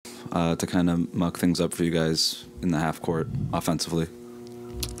to kind of muck things up for you guys in the half court offensively?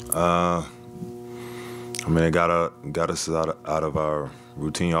 I mean, it got us out of our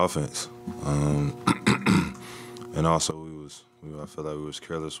routine offense, and also I feel like we was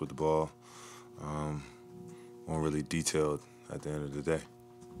careless with the ball, weren't really detailed at the end of the day.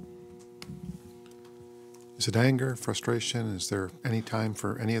 Is it anger, frustration? Is there any time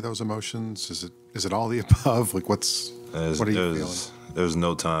for any of those emotions? Is it all the above? Like what are you feeling? There's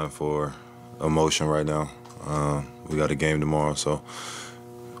no time for emotion right now. We got a game tomorrow, so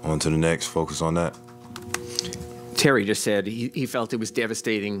on to the next. Focus on that. Terry just said he felt it was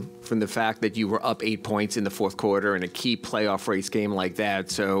devastating from the fact that you were up 8 points in the fourth quarter in a key playoff race game like that.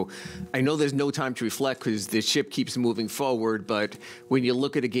 So I know there's no time to reflect because the ship keeps moving forward. But when you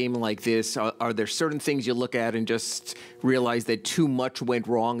look at a game like this, are there certain things you look at and just realize that too much went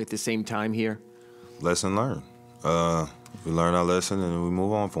wrong at the same time here? Lesson learned. We learn our lesson and we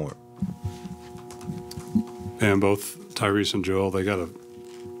move on from it. And both Tyrese and Joel, they got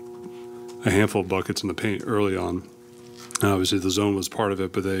a handful of buckets in the paint early on. And obviously the zone was part of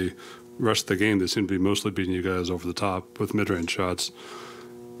it, but the rest of the game, they seemed to be mostly beating you guys over the top with mid-range shots.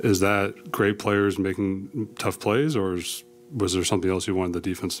 Is that great players making tough plays, or was there something else you wanted the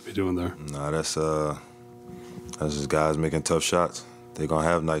defense to be doing there? No, that's just guys making tough shots. They're going to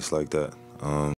have nights like that.